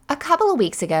couple of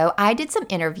weeks ago, I did some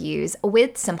interviews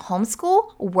with some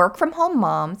homeschool, work from home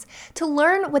moms to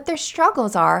learn what their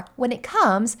struggles are when it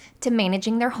comes to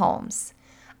managing their homes.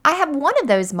 I have one of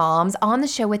those moms on the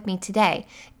show with me today,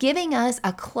 giving us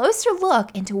a closer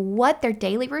look into what their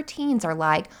daily routines are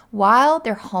like while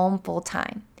they're home full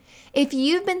time. If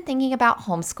you've been thinking about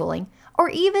homeschooling, or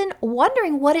even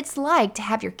wondering what it's like to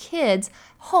have your kids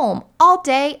home all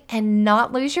day and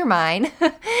not lose your mind,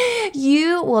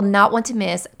 you will not want to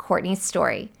miss Courtney's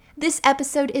story. This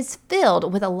episode is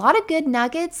filled with a lot of good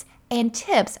nuggets and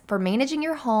tips for managing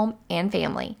your home and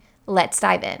family. Let's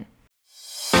dive in.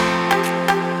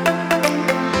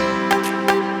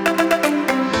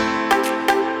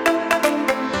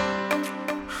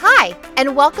 Hi,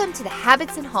 and welcome to the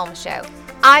Habits and Home Show.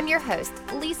 I'm your host,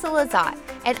 Lisa Lazat,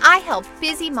 and I help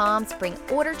busy moms bring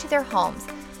order to their homes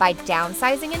by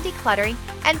downsizing and decluttering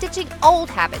and ditching old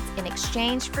habits in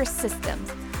exchange for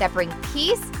systems that bring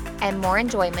peace and more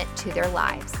enjoyment to their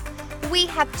lives. We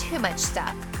have too much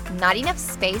stuff, not enough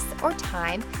space or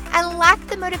time, and lack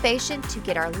the motivation to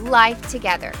get our life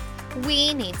together.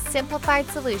 We need simplified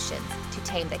solutions to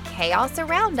tame the chaos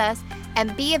around us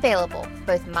and be available,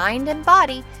 both mind and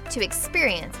body, to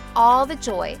experience all the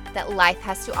joy that life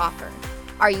has to offer.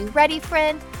 Are you ready,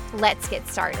 friend? Let's get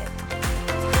started.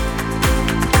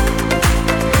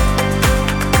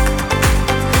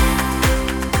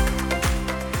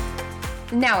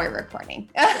 Now we're recording.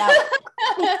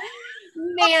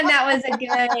 Man, that was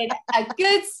a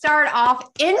good start off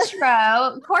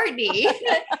intro, Courtney.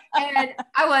 And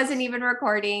I wasn't even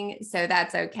recording, so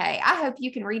that's okay. I hope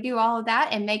you can redo all of that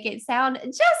and make it sound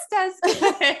just as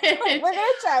good. We're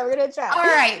gonna try. All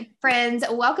right, friends,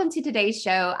 welcome to today's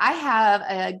show. I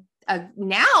have a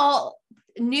now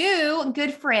new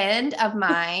good friend of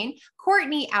mine,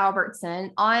 Courtney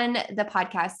Albertson, on the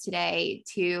podcast today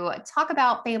to talk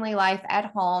about family life at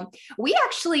home. We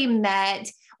actually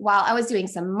met while I was doing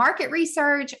some market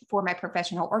research for my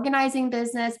professional organizing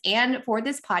business and for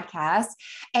this podcast.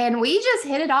 And we just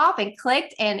hit it off and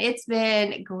clicked, and it's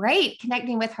been great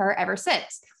connecting with her ever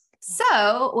since.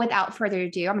 So without further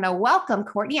ado, I'm going to welcome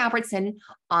Courtney Albertson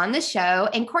on the show.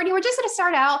 And Courtney, we're just going to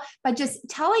start out by just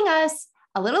telling us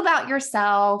a little about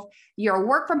yourself, your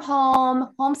work from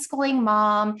home, homeschooling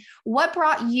mom, what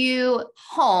brought you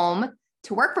home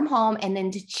to work from home and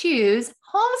then to choose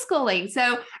homeschooling.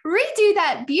 So redo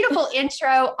that beautiful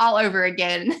intro all over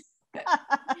again.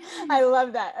 I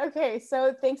love that. Okay.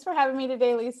 So thanks for having me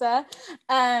today, Lisa.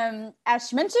 As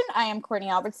she mentioned, I am Courtney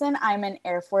Albertson. I'm an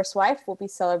Air Force wife. We'll be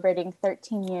celebrating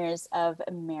 13 years of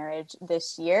marriage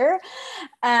this year.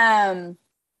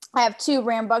 I have two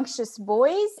rambunctious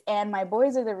boys, and my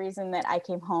boys are the reason that I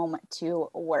came home to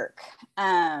work.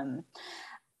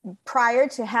 Prior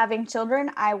to having children,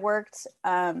 I worked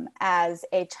as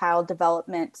a child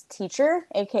development teacher,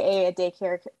 aka a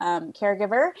daycare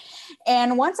caregiver.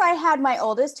 And once I had my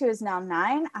oldest, who is now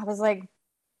 9, I was like,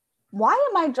 why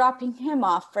am I dropping him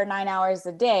off for 9 hours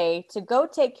a day to go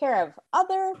take care of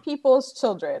other people's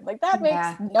children? Like, that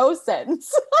makes no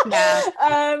sense.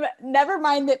 Never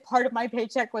mind that part of my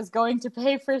paycheck was going to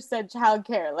pay for said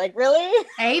childcare. Like, really?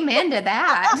 Amen to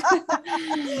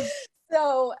that.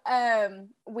 So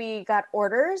we got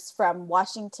orders from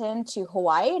Washington to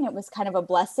Hawaii, and it was kind of a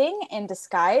blessing in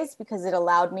disguise because it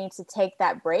allowed me to take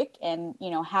that break and,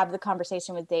 have the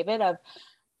conversation with David of,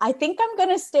 I think I'm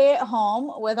going to stay at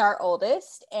home with our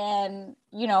oldest and,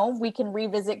 we can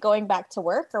revisit going back to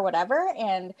work or whatever.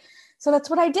 And so that's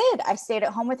what I did. I stayed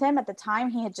at home with him. At the time,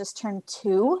 he had just turned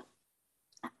 2.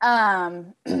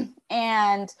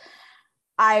 And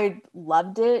I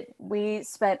loved it. We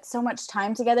spent so much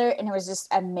time together, and it was just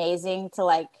amazing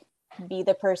to be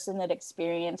the person that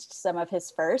experienced some of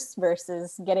his firsts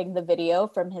versus getting the video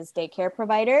from his daycare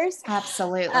providers.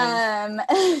 Absolutely. And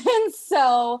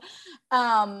so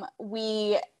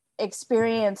we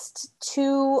experienced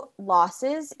 2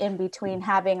 losses in between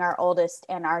having our oldest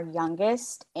and our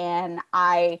youngest. And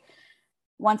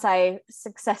once I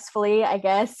successfully, I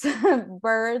guess,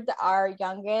 birthed our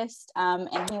youngest,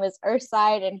 and he was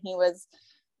Earthside and he was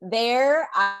there,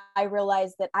 I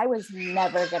realized that I was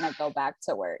never going to go back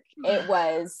to work. It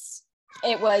was,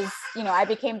 I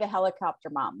became the helicopter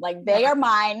mom. Like, they are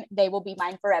mine. They will be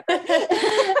mine forever.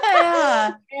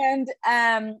 And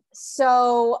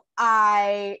so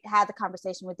I had the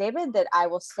conversation with David that I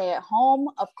will stay at home.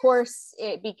 Of course,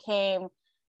 it became,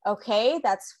 okay,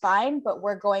 that's fine, but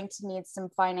we're going to need some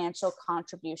financial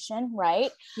contribution,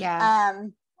 right? Yeah.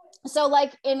 So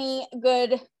like any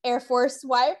good Air Force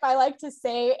wife, I like to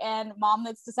say, and mom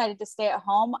that's decided to stay at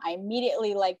home, I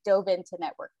immediately like dove into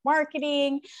network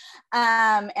marketing,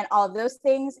 and all of those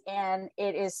things. And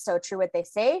it is so true what they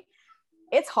say.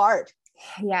 It's hard.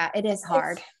 Yeah, it is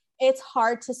hard. It's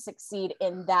hard to succeed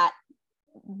in that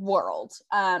world.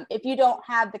 If you don't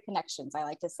have the connections, I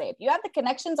like to say, if you have the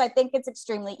connections, I think it's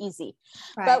extremely easy.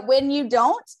 Right. But when you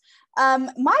don't,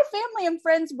 my family and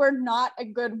friends were not a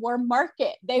good warm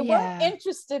market. They weren't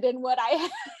interested in what I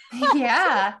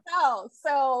had.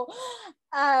 So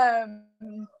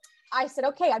I said,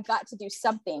 okay, I've got to do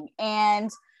something. And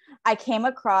I came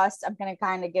across, I'm going to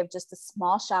kind of give just a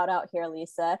small shout out here,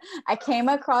 Lisa. I came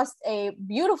across a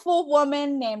beautiful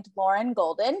woman named Lauren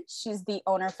Golden. She's the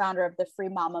owner, founder of the Free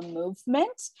Mama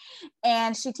movement.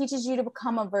 And she teaches you to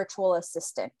become a virtual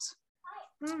assistant.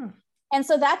 And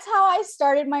so that's how I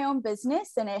started my own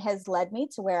business. And it has led me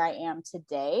to where I am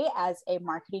today as a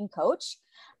marketing coach.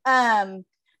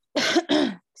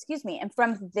 Excuse me. And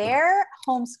from there,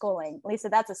 homeschooling. Lisa,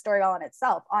 that's a story all in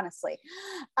itself, honestly.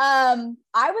 I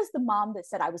was the mom that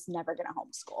said I was never going to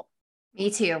homeschool.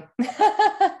 Me too.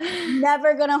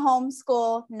 Never going to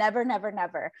homeschool. Never, never,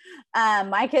 never.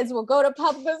 My kids will go to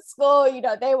public school. You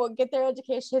know, they will get their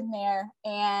education there.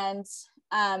 And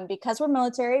because we're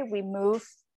military, we move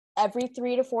every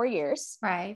 3 to 4 years.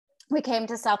 Right. We came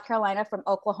to South Carolina from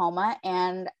Oklahoma,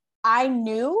 and I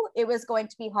knew it was going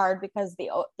to be hard because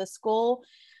the school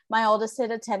my oldest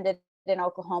had attended in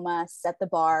Oklahoma set the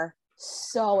bar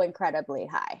so incredibly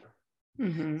high.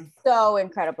 So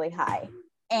incredibly high.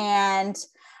 And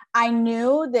I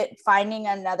knew that finding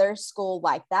another school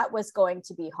like that was going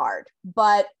to be hard,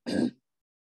 but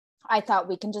I thought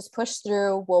we can just push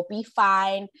through. We'll be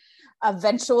fine.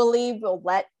 Eventually we'll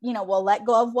let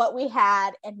go of what we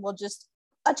had and we'll just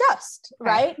adjust.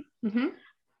 Right.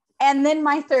 And then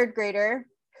my third grader,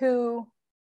 who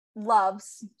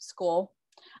loves school,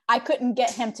 I couldn't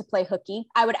get him to play hooky.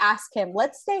 I would ask him,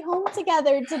 let's stay home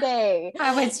together today.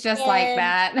 I was just like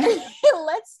that.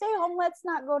 Let's stay home. Let's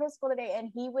not go to school today.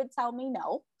 And he would tell me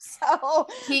no. So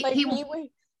he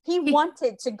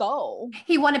wanted to go.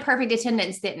 He wanted perfect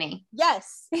attendance, didn't he?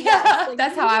 Yes. Like,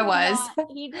 that's how I was.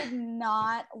 He did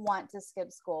not want to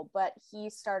skip school, but he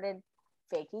started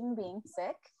faking being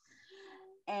sick.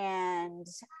 And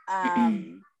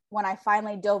when I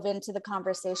finally dove into the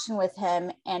conversation with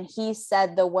him and he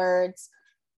said the words,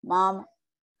 Mom,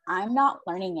 I'm not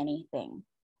learning anything.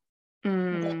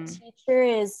 The teacher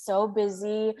is so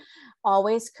busy,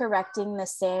 always correcting the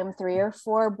same 3 or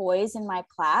 4 boys in my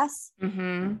class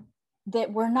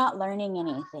that we're not learning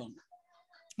anything.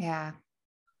 Yeah.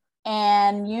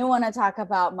 And you want to talk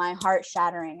about my heart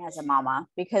shattering as a mama,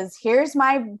 because here's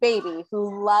my baby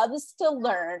who loves to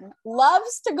learn,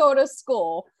 loves to go to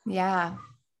school. Yeah.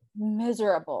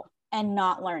 Miserable and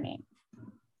not learning.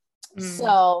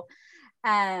 So,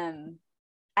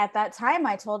 at that time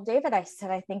I told David, I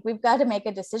said, I think we've got to make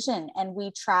a decision. And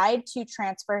we tried to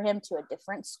transfer him to a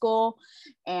different school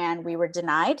and we were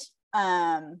denied.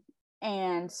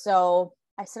 And so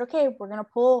I said, okay, we're going to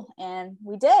pull, and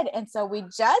we did. And so we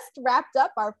just wrapped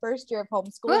up our first year of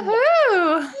homeschooling.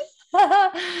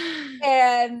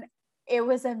 And it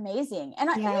was amazing. And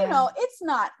it's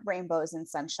not rainbows and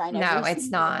sunshine. No, it's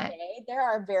not. Day. There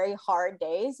are very hard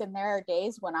days. And there are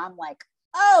days when I'm like,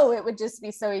 oh, it would just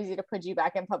be so easy to put you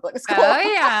back in public school. Oh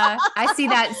yeah. I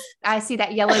see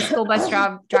that yellow school bus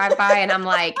drive by, and I'm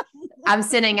like, I'm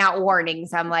sending out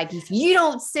warnings. I'm like, if you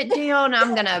don't sit down,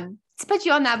 I'm going to put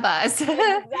you on that bus.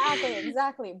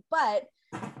 Exactly. But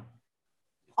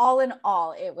all in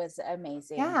all, it was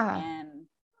amazing. Yeah. And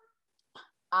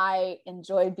I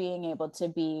enjoyed being able to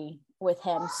be with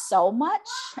him so much.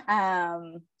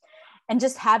 And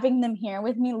just having them here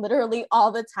with me literally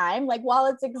all the time, like while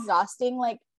it's exhausting,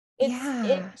 like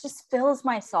it just fills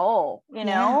my soul, you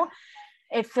know?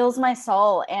 It fills my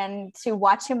soul. And to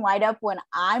watch him light up when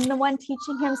I'm the one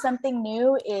teaching him something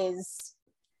new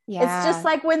it's just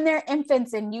like when they're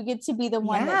infants and you get to be the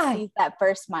one that sees that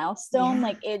first milestone.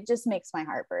 Like it just makes my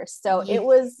heart burst. So it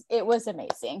was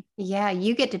amazing. Yeah.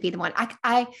 You get to be the one.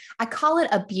 I call it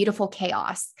a beautiful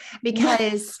chaos,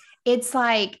 because it's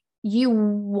like you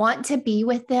want to be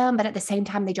with them, but at the same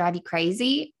time they drive you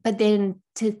crazy. But then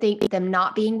to think them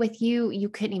not being with you, you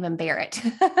couldn't even bear it.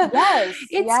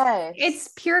 It's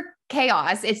pure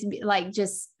chaos. It's like,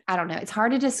 just, I don't know. It's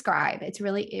hard to describe. It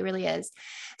really is.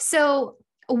 So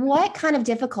what kind of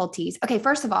difficulties? Okay.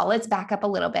 First of all, let's back up a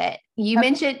little bit. You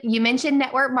mentioned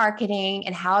network marketing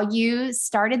and how you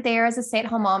started there as a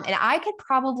stay-at-home mom. And I could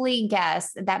probably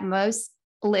guess that most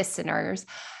listeners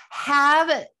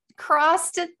have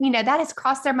that has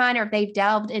crossed their mind, or if they've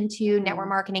delved into network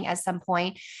marketing at some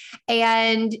point.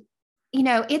 And,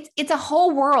 it's a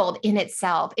whole world in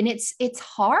itself, and it's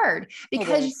hard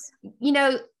because,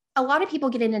 a lot of people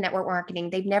get into network marketing.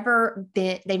 They've never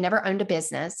owned a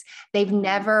business. They've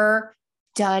never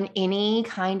done any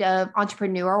kind of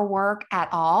entrepreneurial work at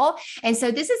all. And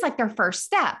so this is like their first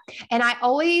step. And I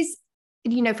always,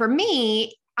 for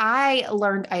me, I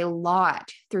learned a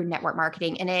lot through network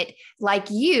marketing, and it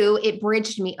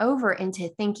bridged me over into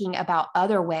thinking about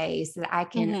other ways that I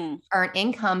can earn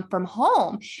income from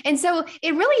home. And so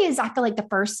it really is, I feel like, the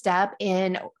first step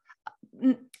in,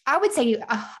 I would say,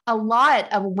 a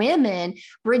lot of women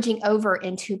bridging over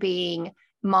into being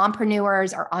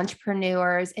mompreneurs or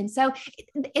entrepreneurs. And so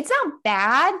it's not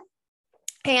bad.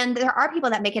 And there are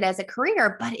people that make it as a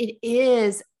career, but it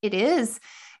is, it's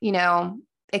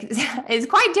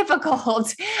quite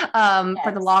difficult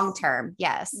for the long term.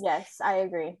 Yes. Yes, I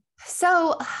agree.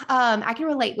 So I can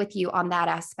relate with you on that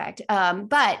aspect.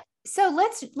 But so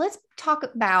let's talk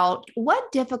about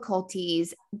what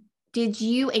difficulties did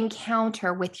you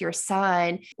encounter with your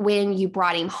son when you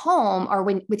brought him home, or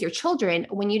with your children,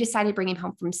 when you decided to bring him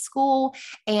home from school?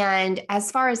 And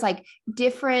as far as like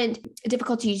different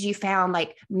difficulties you found,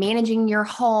 like managing your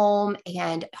home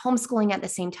and homeschooling at the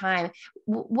same time,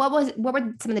 what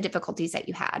were some of the difficulties that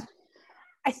you had?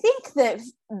 I think that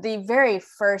the very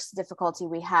first difficulty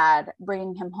we had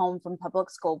bringing him home from public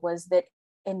school was that,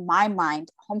 in my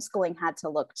mind, homeschooling had to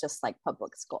look just like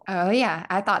public school. Oh yeah,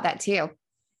 I thought that too.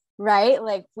 Right?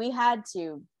 Like, we had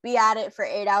to be at it for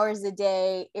 8 hours a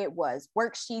day. It was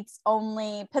worksheets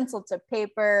only, pencil to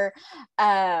paper,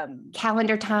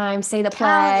 calendar time, say the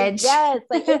pledge. Yes.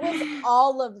 Like, it was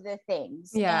all of the things.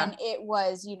 Yeah. And it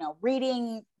was,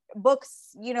 reading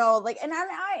books, and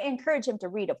I encourage him to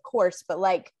read, of course, but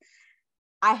like,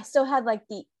 I still had like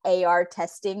the AR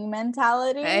testing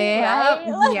mentality. Right?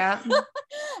 Yeah.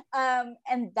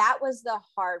 And that was the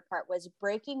hard part, was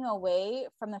breaking away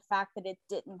from the fact that it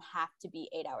didn't have to be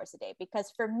 8 hours a day.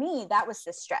 Because for me, that was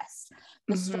the stress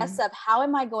of, how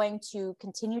am I going to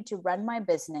continue to run my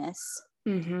business,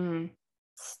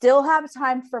 still have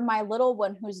time for my little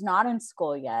one who's not in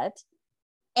school yet,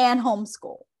 and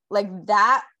homeschool. Like,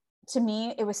 that, to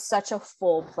me, it was such a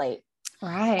full plate.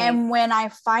 Right. And when I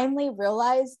finally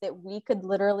realized that we could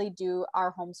literally do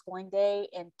our homeschooling day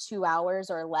in 2 hours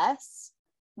or less,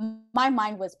 my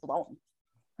mind was blown.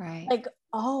 Right. Like,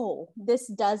 oh, this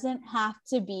doesn't have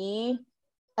to be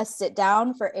a sit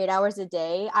down for 8 hours a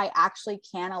day. I actually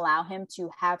can allow him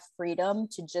to have freedom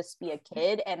to just be a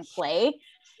kid and play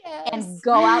and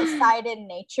go outside in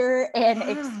nature and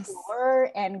explore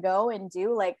and go and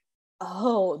do, like,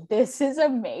 oh, this is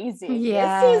amazing.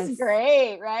 Yes. This is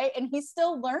great. Right. And he's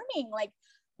still learning. Like,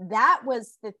 that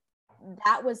was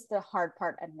the hard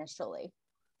part initially.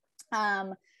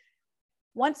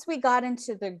 Once we got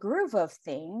into the groove of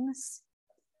things,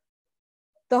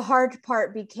 the hard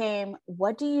part became,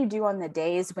 what do you do on the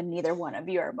days when neither one of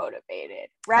you are motivated?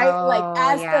 Right. Like,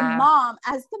 as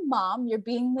the mom, you're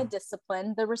being the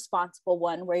disciplined, the responsible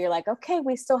one, where you're like, okay,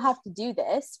 we still have to do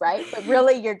this. Right. But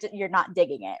really you're not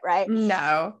digging it. Right.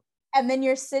 No. And then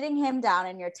you're sitting him down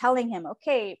and you're telling him,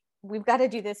 okay, we've got to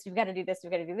do this. We've got to do this.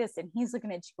 We've got to do this. And he's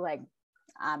looking at you like,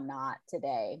 I'm not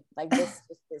today. Like, this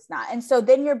is not. And so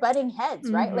then you're butting heads,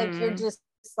 right? Like, you're just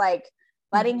like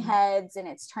butting heads, and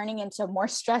it's turning into more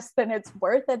stress than it's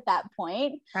worth at that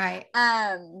point. Right.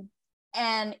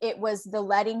 And it was the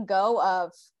letting go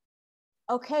of,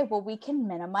 okay, well, we can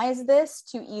minimize this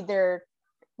to either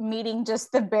meeting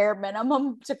just the bare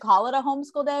minimum to call it a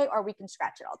homeschool day, or we can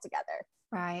scratch it all together.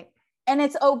 Right. And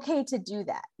it's okay to do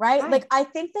that, right? Like, I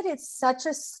think that it's such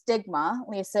a stigma,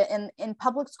 Lisa. In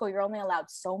public school, you're only allowed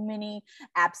so many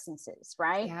absences,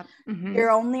 right? Yep.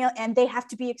 And they have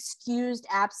to be excused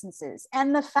absences.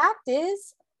 And the fact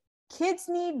is, kids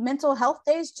need mental health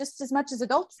days just as much as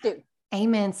adults do.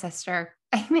 Amen, sister.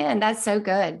 Amen. That's so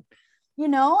good.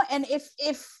 And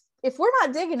if we're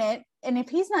not digging it, and if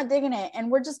he's not digging it,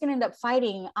 and we're just going to end up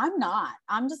fighting,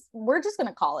 we're just going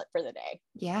to call it for the day.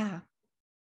 Yeah.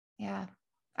 Yeah,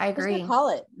 I agree. Call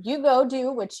it. You go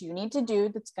do what you need to do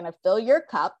that's going to fill your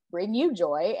cup, bring you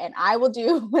joy, and I will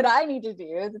do what I need to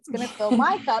do that's going to fill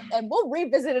my cup, and we'll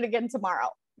revisit it again tomorrow.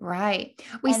 Right.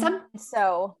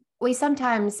 We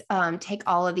sometimes take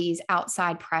all of these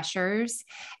outside pressures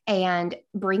and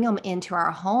bring them into our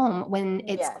home when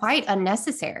it's quite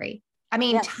unnecessary. I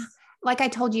mean, like I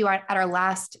told you at our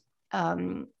last,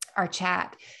 our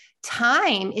chat,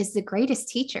 time is the greatest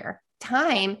teacher.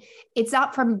 Time, it's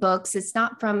not from books. It's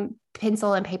not from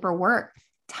pencil and paper work.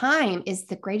 Time is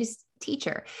the greatest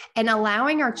teacher, and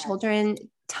allowing our children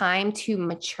time to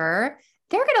mature,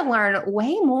 they're going to learn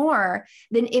way more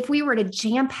than if we were to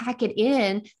jam pack it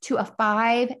in to a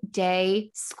 5-day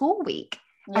school week.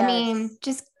 Yes. I mean,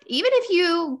 just even if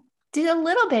you did a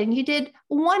little bit and you did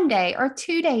 1 day or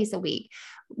 2 days a week,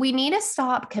 we need to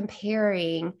stop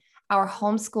comparing our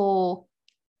homeschool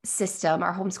system,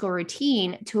 our homeschool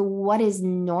routine to what is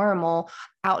normal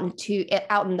out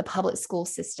in the public school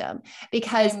system.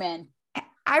 Because Amen.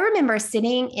 I remember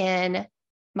sitting in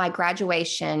my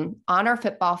graduation on our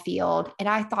football field, and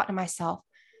I thought to myself,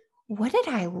 what did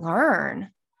I learn?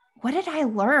 What did I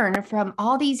learn from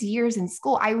all these years in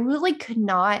school? I really could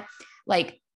not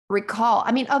recall.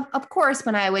 I mean, of course,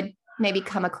 when I would maybe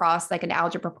come across like an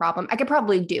algebra problem, I could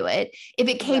probably do it if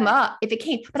it came up,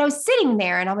 but I was sitting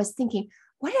there and I was thinking,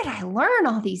 what did I learn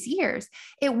all these years?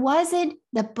 It wasn't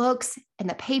the books and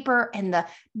the paper and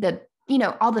the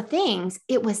all the things.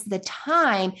 It was the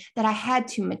time that I had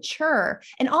to mature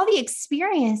and all the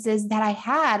experiences that I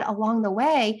had along the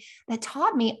way that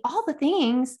taught me all the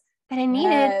things that I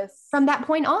needed from that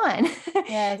point on.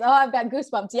 Yes. Oh, I've got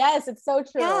goosebumps. Yes, it's so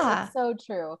true. Yeah. It's so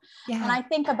true. Yeah. And I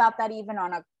think about that even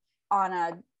on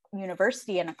a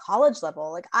university and a college level.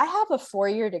 Like I have a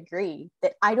 4-year degree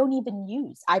that I don't even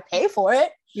use. I pay for it,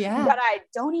 but I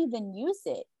don't even use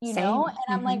it, you know? And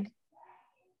I'm like,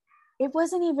 it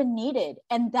wasn't even needed.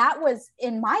 And that was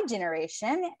in my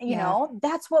generation, you know,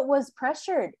 that's what was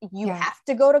pressured. You have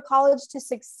to go to college to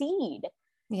succeed.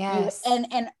 Yes.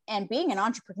 And being an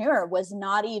entrepreneur was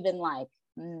not even like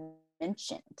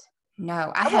mentioned.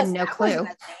 No, I had no clue.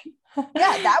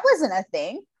 That wasn't a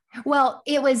thing. Well,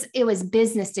 it was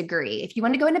business degree. If you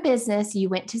wanted to go into business, you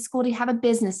went to school to have a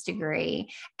business degree.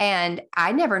 And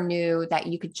I never knew that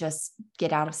you could just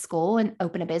get out of school and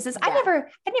open a business. Yeah. I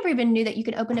never even knew that you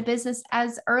could open a business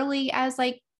as early as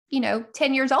 10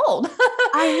 years old.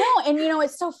 I know. And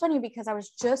it's so funny because I was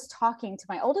just talking to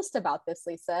my oldest about this,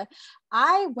 Lisa.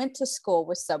 I went to school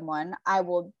with someone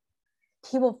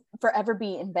he will forever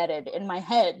be embedded in my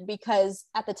head because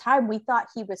at the time we thought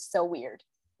he was so weird,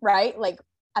 right? Like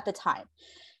at the time,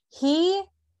 he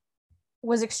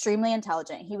was extremely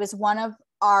intelligent. He was one of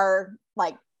our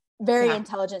very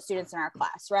intelligent students in our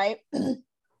class, right?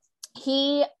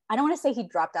 I don't want to say he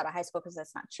dropped out of high school because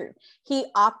that's not true. He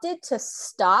opted to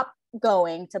stop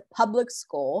going to public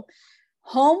school,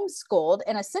 homeschooled,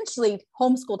 and essentially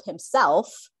homeschooled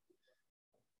himself,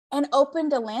 and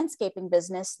opened a landscaping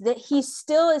business that he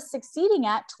still is succeeding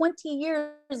at 20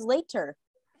 years later.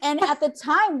 And at the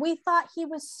time, we thought he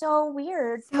was so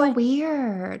weird. So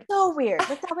weird.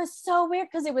 Like, that was so weird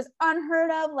because it was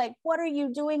unheard of. Like, what are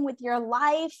you doing with your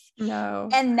life? No.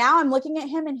 And now I'm looking at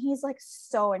him and he's like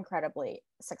so incredibly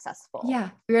successful. Yeah.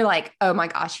 You're like, oh my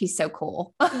gosh, he's so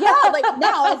cool. Yeah. Like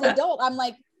now as an adult, I'm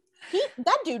like,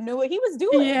 that dude knew what he was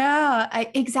doing. Yeah,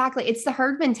 exactly. It's the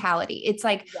herd mentality. It's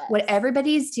like what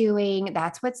everybody's doing,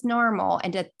 that's what's normal.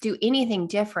 And to do anything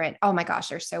different, oh my gosh,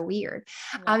 they're so weird.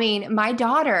 Yeah. I mean, my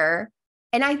daughter,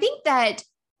 and I think that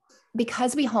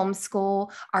because we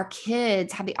homeschool, our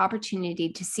kids have the opportunity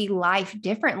to see life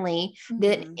differently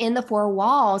than in the four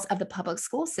walls of the public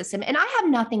school system. And I have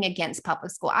nothing against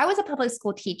public school. I was a public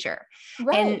school teacher,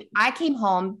 and I came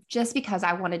home just because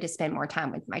I wanted to spend more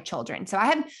time with my children. So I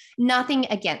have nothing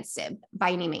against it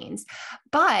by any means,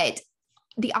 but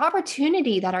the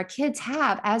opportunity that our kids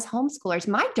have as homeschoolers,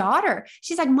 my daughter,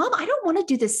 she's like, Mom, I don't want to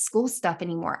do this school stuff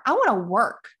anymore. I want to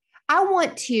work. I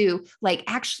want to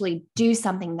actually do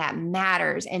something that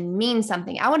matters and means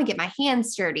something. I want to get my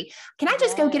hands dirty. Can I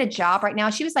just go get a job right now?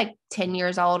 She was 10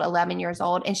 years old, 11 years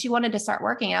old, and she wanted to start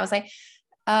working. And I was like,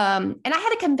 and I had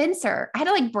to convince her. I had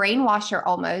to brainwash her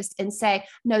almost and say,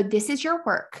 no, this is your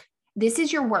work. This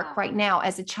is your work right now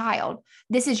as a child.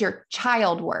 This is your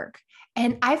child work.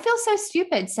 And I feel so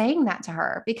stupid saying that to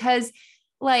her because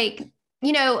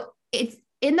it's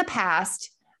in the past,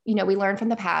 we learned from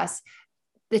the past,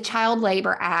 the Child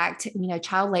Labor Act,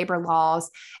 child labor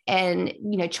laws and,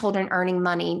 children earning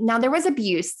money. Now there was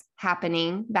abuse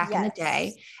happening back in the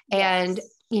day and,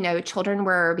 children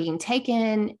were being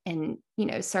taken and,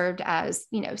 served as,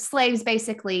 slaves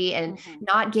basically, and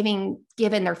not given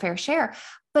their fair share.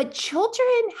 But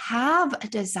children have a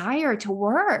desire to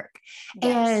work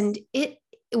and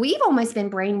we've almost been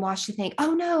brainwashed to think,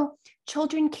 oh no,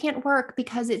 children can't work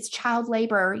because it's child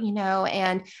labor,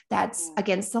 and that's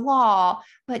against the law.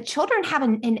 But children have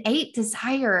an innate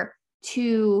desire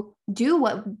to do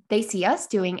what they see us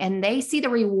doing, and they see the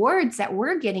rewards that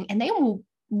we're getting, and they will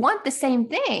want the same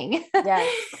thing.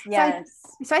 Yes.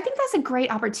 So I think that's a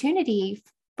great opportunity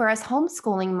for us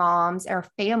homeschooling moms or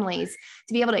families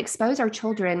to be able to expose our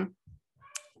children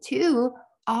to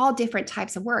all different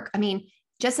types of work. I mean,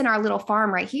 just in our little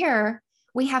farm right here,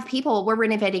 we have people, we're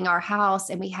renovating our house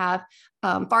and we have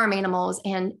farm animals.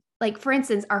 And like, for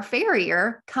instance, our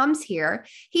farrier comes here,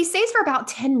 he stays for about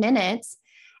 10 minutes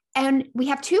and we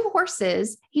have 2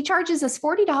 horses. He charges us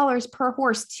 $40 per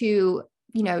horse to,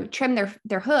 trim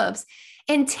their hooves.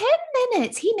 In 10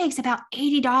 minutes, he makes about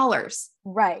 $80.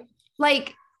 Right.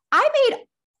 Like I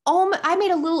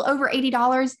made a little over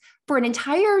 $80 for an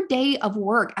entire day of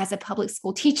work as a public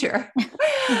school teacher.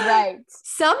 Right.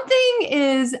 Something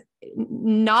is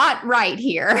not right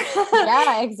here.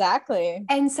 Yeah, exactly.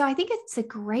 And so I think it's a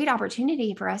great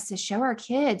opportunity for us to show our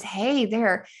kids, hey,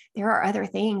 there are other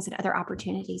things and other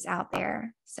opportunities out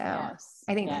there. So yes,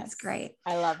 I think that's great.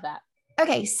 I love that.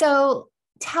 Okay. So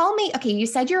tell me, okay, you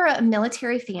said you're a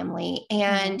military family,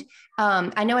 and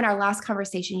I know in our last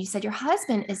conversation, you said your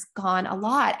husband is gone a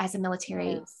lot as a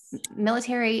military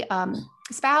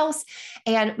spouse,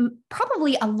 and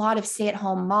probably a lot of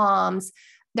stay-at-home moms,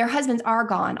 their husbands are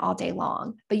gone all day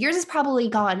long, but yours is probably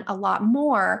gone a lot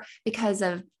more because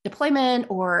of deployment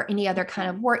or any other kind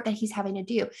of work that he's having to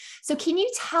do. So can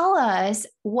you tell us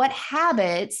what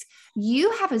habits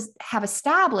you have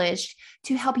established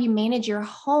to help you manage your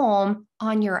home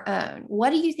on your own? What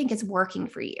do you think is working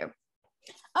for you?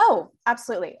 Oh,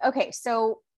 absolutely. Okay.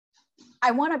 So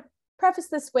I want to preface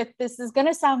this with, this is going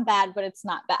to sound bad, but it's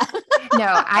not bad.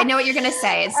 No, I know what you're going to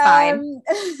say. It's fine.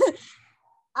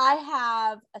 I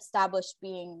have established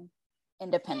being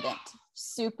independent,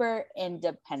 super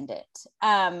independent,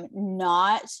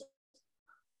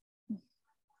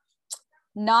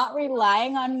 not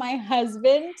relying on my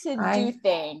husband to do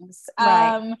things.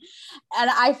 Right. And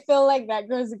I feel like that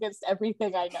goes against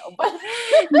everything I know, but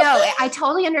no, I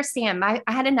totally understand. I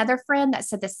had another friend that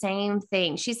said the same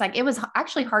thing. She's like, it was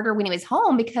actually harder when he was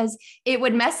home because it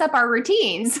would mess up our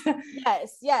routines.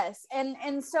 Yes.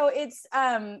 And so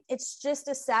it's just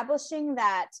establishing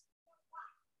that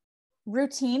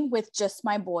routine with just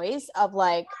my boys of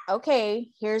like, okay,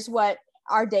 here's what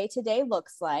our day-to-day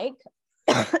looks like.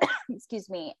 Excuse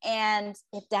me. And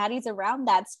if daddy's around,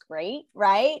 that's great,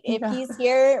 right? If he's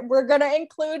here, we're going to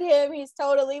include him. He's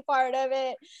totally part of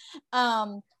it.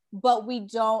 But we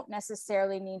don't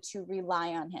necessarily need to rely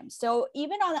on him. So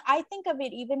I think of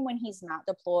it, even when he's not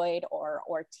deployed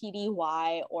or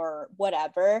TDY or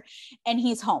whatever, and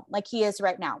he's home, like he is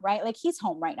right now, right? Like he's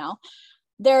home right now.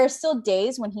 There are still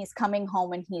days when he's coming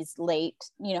home and he's late,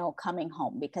 coming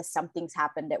home because something's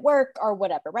happened at work or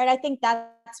whatever, right? I think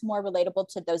that's more relatable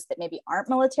to those that maybe aren't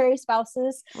military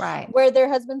spouses, right? Where their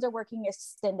husbands are working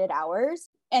extended hours.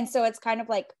 And so it's kind of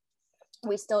like,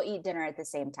 we still eat dinner at the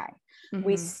same time.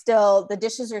 Mm-hmm. The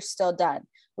dishes are still done.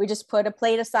 We just put a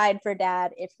plate aside for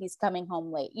dad if he's coming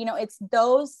home late. It's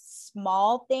those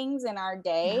small things in our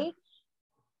day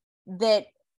that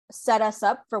set us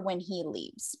up for when he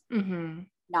leaves. Mm-hmm.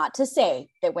 Not to say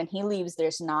that when he leaves,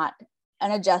 there's not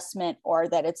an adjustment or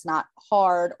that it's not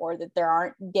hard or that there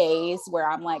aren't days where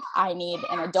I'm like, I need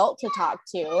an adult to talk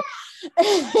to,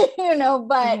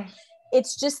 but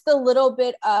it's just the little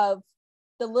bit of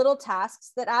the little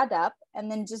tasks that add up, and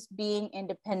then just being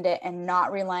independent and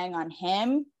not relying on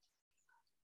him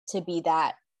to be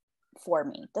that for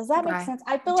me. Does that make sense?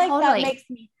 I feel like that makes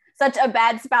me such a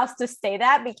bad spouse to say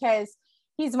that because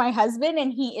he's my husband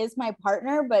and he is my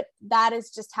partner, but that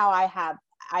is just how I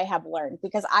have learned,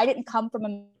 because I didn't come from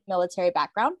a military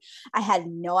background. I had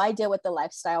no idea what the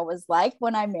lifestyle was like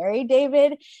when I married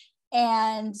David.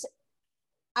 And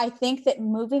I think that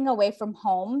moving away from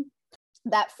home,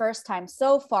 that first time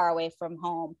so far away from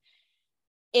home,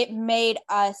 it made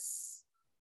us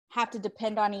have to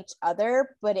depend on each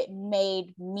other, but it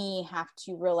made me have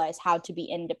to realize how to be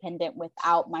independent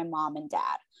without my mom and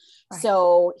dad. Right.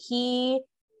 So he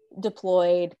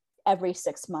deployed every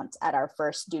 6 months at our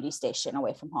first duty station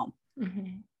away from home.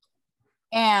 Mm-hmm.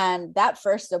 And that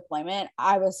first deployment,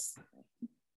 I was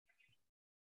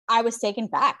taken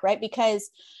back, right? Because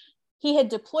he had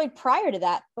deployed prior to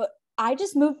that, but I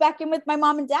just moved back in with my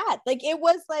mom and dad. Like, it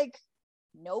was like,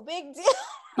 no big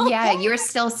deal. Yeah, you're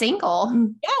still single.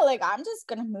 Yeah, like I'm just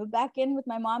gonna move back in with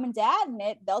my mom and dad, and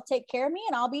they'll take care of me,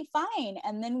 and I'll be fine.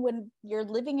 And then when you're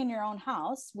living in your own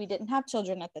house, we didn't have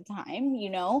children at the time,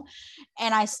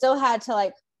 and I still had to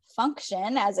like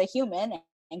function as a human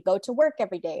and go to work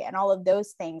every day and all of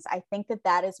those things. I think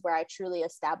that is where I truly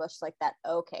established like that,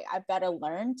 okay, I've got to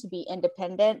learn to be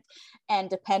independent and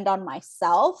depend on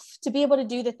myself to be able to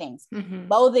do the things,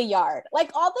 mow the yard,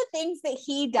 like all the things that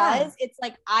he does. It's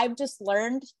like, I've just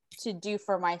learned to do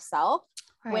for myself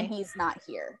when he's not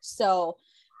here. So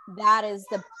that is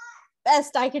the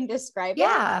best I can describe it.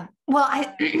 Well,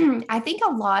 I think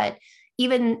a lot,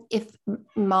 even if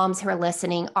moms who are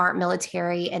listening aren't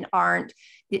military and aren't,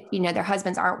 their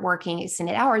husbands aren't working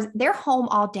extended hours, they're home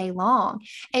all day long.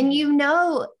 And you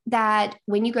know that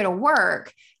when you go to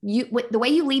work, the way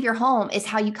you leave your home is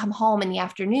how you come home in the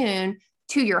afternoon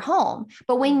to your home.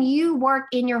 But when you work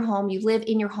in your home, you live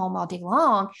in your home all day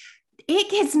long, it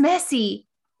gets messy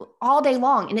all day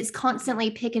long, and it's constantly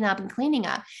picking up and cleaning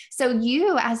up. So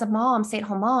you, as a mom,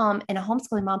 stay-at-home mom and a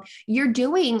homeschooling mom, you're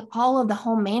doing all of the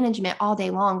home management all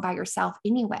day long by yourself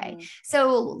anyway.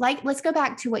 So let's go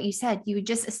back to what you said. You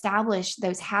just establish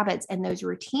those habits and those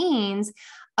routines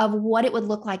of what it would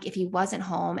look like if he wasn't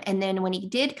home. And then when he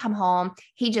did come home,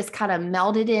 he just kind of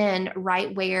melded in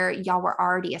right where y'all were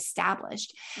already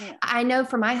established. I know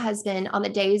for my husband, on the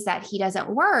days that he doesn't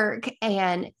work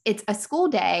and it's a school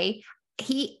day,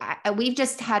 we've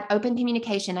just had open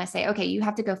communication. I say, okay, you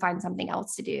have to go find something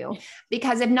else to do,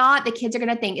 because if not, the kids are going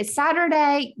to think it's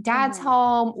Saturday, dad's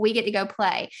home, we get to go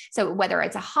play. So whether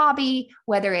it's a hobby,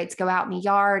 whether it's go out in the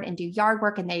yard and do yard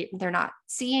work and they're not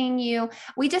seeing you,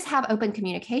 we just have open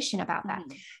communication about that.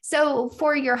 So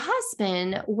for your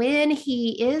husband, when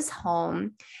he is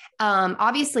home,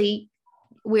 obviously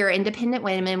we're independent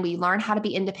women. We learn how to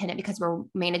be independent because we're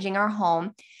managing our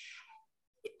home.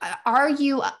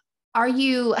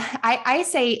 I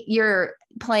say you're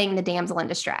playing the damsel in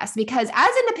distress, because as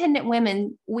independent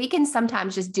women, we can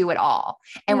sometimes just do it all.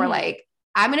 And we're like,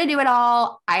 I'm going to do it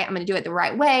all. I'm going to do it the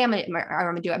right way. I'm going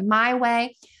to do it my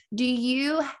way. Do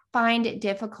you find it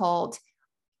difficult,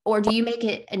 or do you make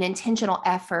it an intentional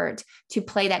effort to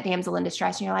play that damsel in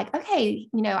distress? And you're like, okay,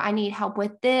 I need help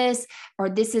with this, or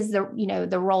this is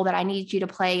the role that I need you to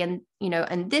play in,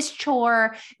 in this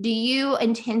chore. Do you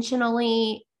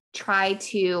intentionally try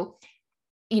to,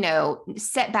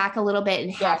 set back a little bit and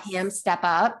have him step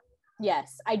up?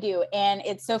 Yes, I do. And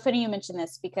it's so funny you mentioned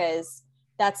this, because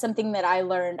that's something that I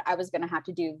learned I was going to have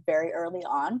to do very early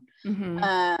on.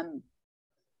 And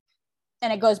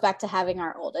it goes back to having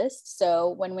our oldest. So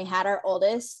when we had our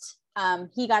oldest,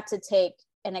 he got to take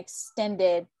an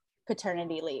extended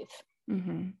paternity leave,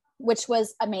 which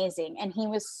was amazing. And he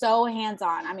was so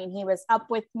hands-on. I mean, he was up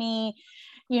with me,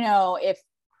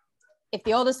 if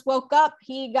the oldest woke up,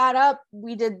 he got up,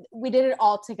 we did it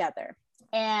all together.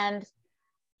 And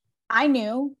I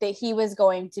knew that he was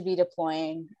going to be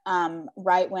deploying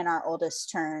right when our oldest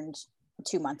turned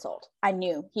 2 months old. I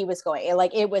knew he was going,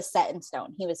 it was set in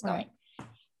stone. He was going.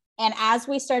 And as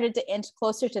we started to inch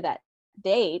closer to that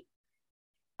date,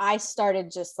 I started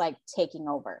just taking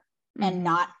over and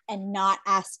not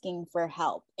asking for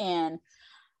help. And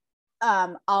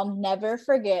I'll never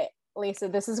forget, Lisa,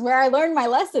 this is where I learned my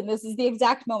lesson. This is the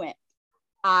exact moment.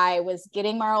 I was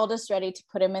getting my oldest ready to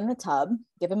put him in the tub,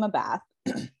 give him a bath.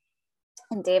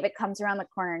 And David comes around the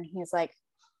corner and he's like,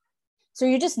 so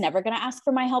you're just never going to ask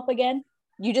for my help again?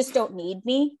 You just don't need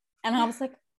me? And I was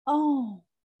like, oh,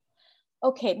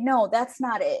 okay, no, that's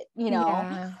not it,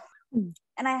 And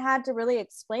I had to really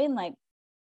explain,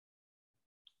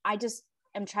 I just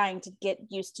am trying to get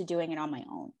used to doing it on my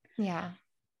own. Yeah.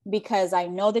 Because I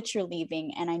know that you're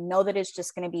leaving, and I know that it's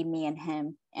just going to be me and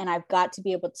him. And I've got to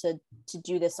be able to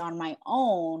do this on my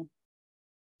own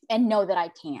and know that I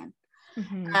can.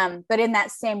 But in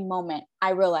that same moment,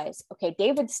 I realized, okay,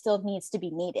 David still needs to be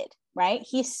needed, right?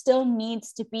 He still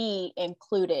needs to be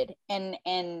included and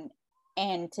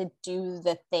to do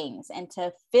the things and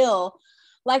to feel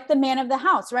like the man of the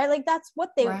house, right? That's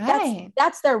what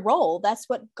that's their role. That's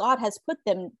what God has put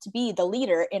them to be, the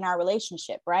leader in our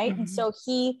relationship. Right. And so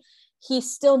he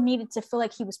still needed to feel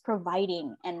like he was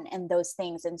providing and those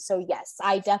things. And so, yes,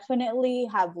 I definitely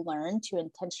have learned to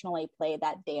intentionally play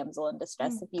that damsel in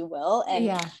distress, if you will.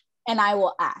 And I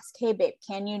will ask, hey babe,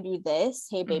 can you do this?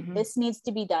 Hey babe, this needs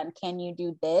to be done. Can you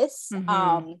do this?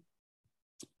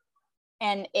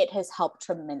 And it has helped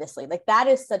tremendously. That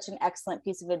is such an excellent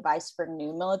piece of advice for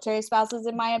new military spouses,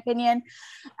 in my opinion,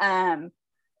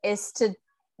 is to,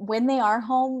 when they are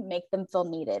home, make them feel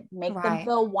needed, make them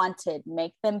feel wanted,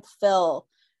 make them feel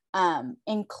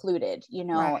included.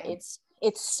 It's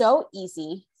so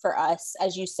easy for us,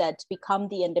 as you said, to become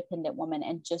the independent woman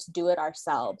and just do it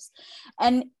ourselves.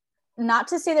 And not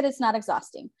to say that it's not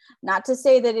exhausting, not to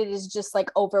say that it is just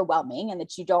overwhelming and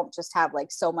that you don't just have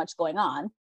so much going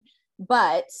on.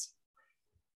 But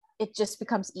it just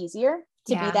becomes easier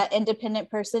to be that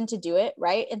independent person to do it.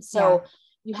 Right. And so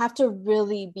you have to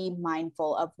really be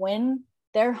mindful of when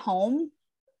they're home,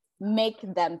 make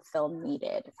them feel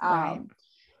needed. And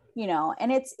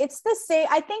it's the same.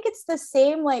 I think it's the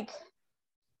same, I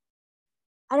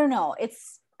don't know.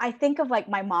 I think of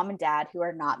my mom and dad who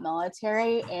are not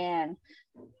military, and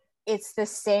it's the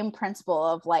same principle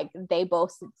of like, they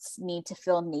both need to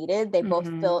feel needed. They both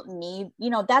feel need,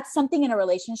 that's something in a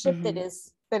relationship that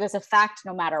is a fact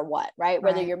no matter what, right?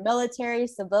 Whether you're military,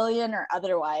 civilian, or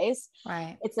otherwise,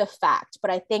 it's a fact.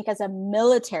 But I think as a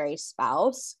military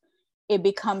spouse, it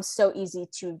becomes so easy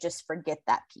to just forget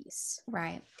that piece.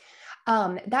 Right.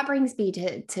 That brings me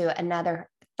to another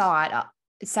thought,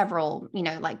 several,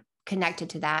 like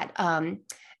connected to that.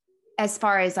 As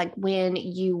far as like when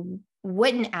you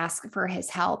wouldn't ask for his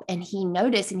help and he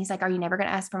noticed and he's like, are you never going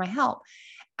to ask for my help?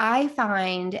 I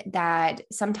find that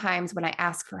sometimes when I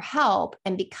ask for help,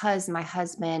 and because my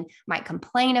husband might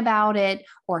complain about it,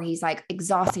 or he's like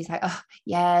exhausted, he's like, oh,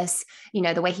 yes.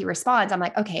 The way he responds, I'm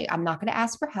like, okay, I'm not going to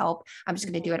ask for help. I'm just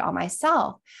going to do it all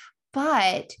myself.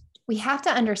 But we have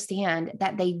to understand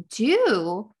that they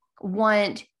do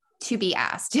want to be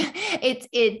asked.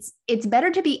 It's better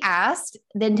to be asked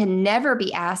than to never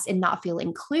be asked and not feel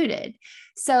included.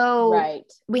 So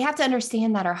we have to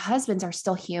understand that our husbands are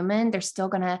still human. They're still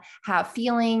going to have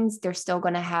feelings. They're still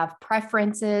going to have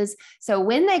preferences. So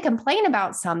when they complain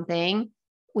about something,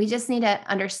 we just need to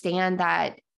understand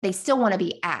that they still want to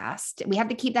be asked. We have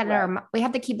to keep that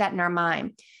in our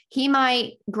mind. He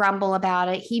might grumble about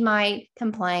it. He might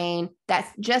complain. That's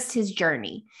just his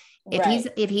journey.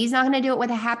 If he's not going to do it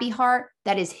with a happy heart,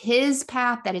 that is his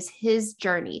path. That is his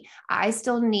journey. I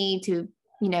still need to,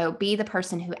 be the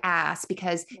person who asks,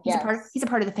 because he's a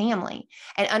part of the family,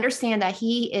 and understand that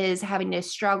he is having to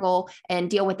struggle and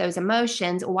deal with those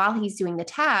emotions while he's doing the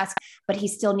task, but he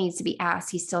still needs to be asked.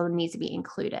 He still needs to be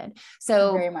included.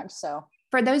 So very much so.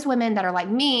 For those women that are like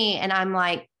me, and I'm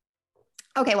like,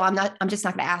 okay, well, I'm just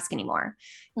not going to ask anymore.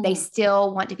 They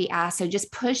still want to be asked. So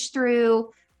just push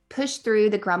through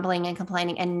the grumbling and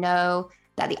complaining, and know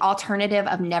that the alternative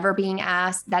of never being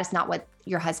asked, that's not what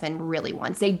your husband really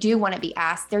wants. They do want to be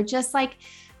asked. They're just like,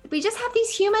 we just have these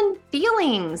human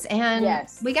feelings, and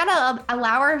we got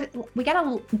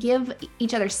to give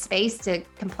each other space to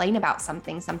complain about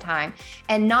something sometime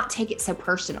and not take it so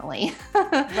personally.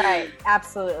 Right.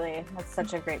 Absolutely. That's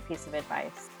such a great piece of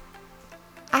advice.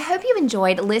 I hope you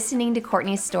enjoyed listening to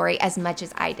Courtney's story as much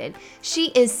as I did.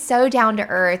 She is so down to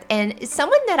earth and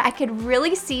someone that I could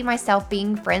really see myself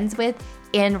being friends with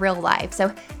in real life. So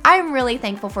I'm really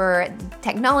thankful for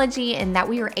technology and that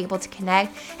we were able to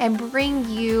connect and bring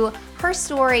you her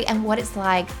story and what it's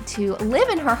like to live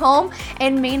in her home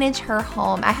and manage her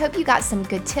home. I hope you got some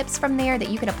good tips from there that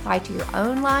you can apply to your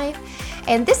own life.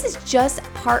 And this is just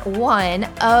part 1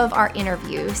 of our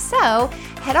interview. So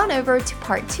head on over to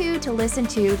part 2 to listen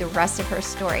to the rest of her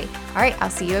story. All right, I'll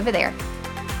see you over there.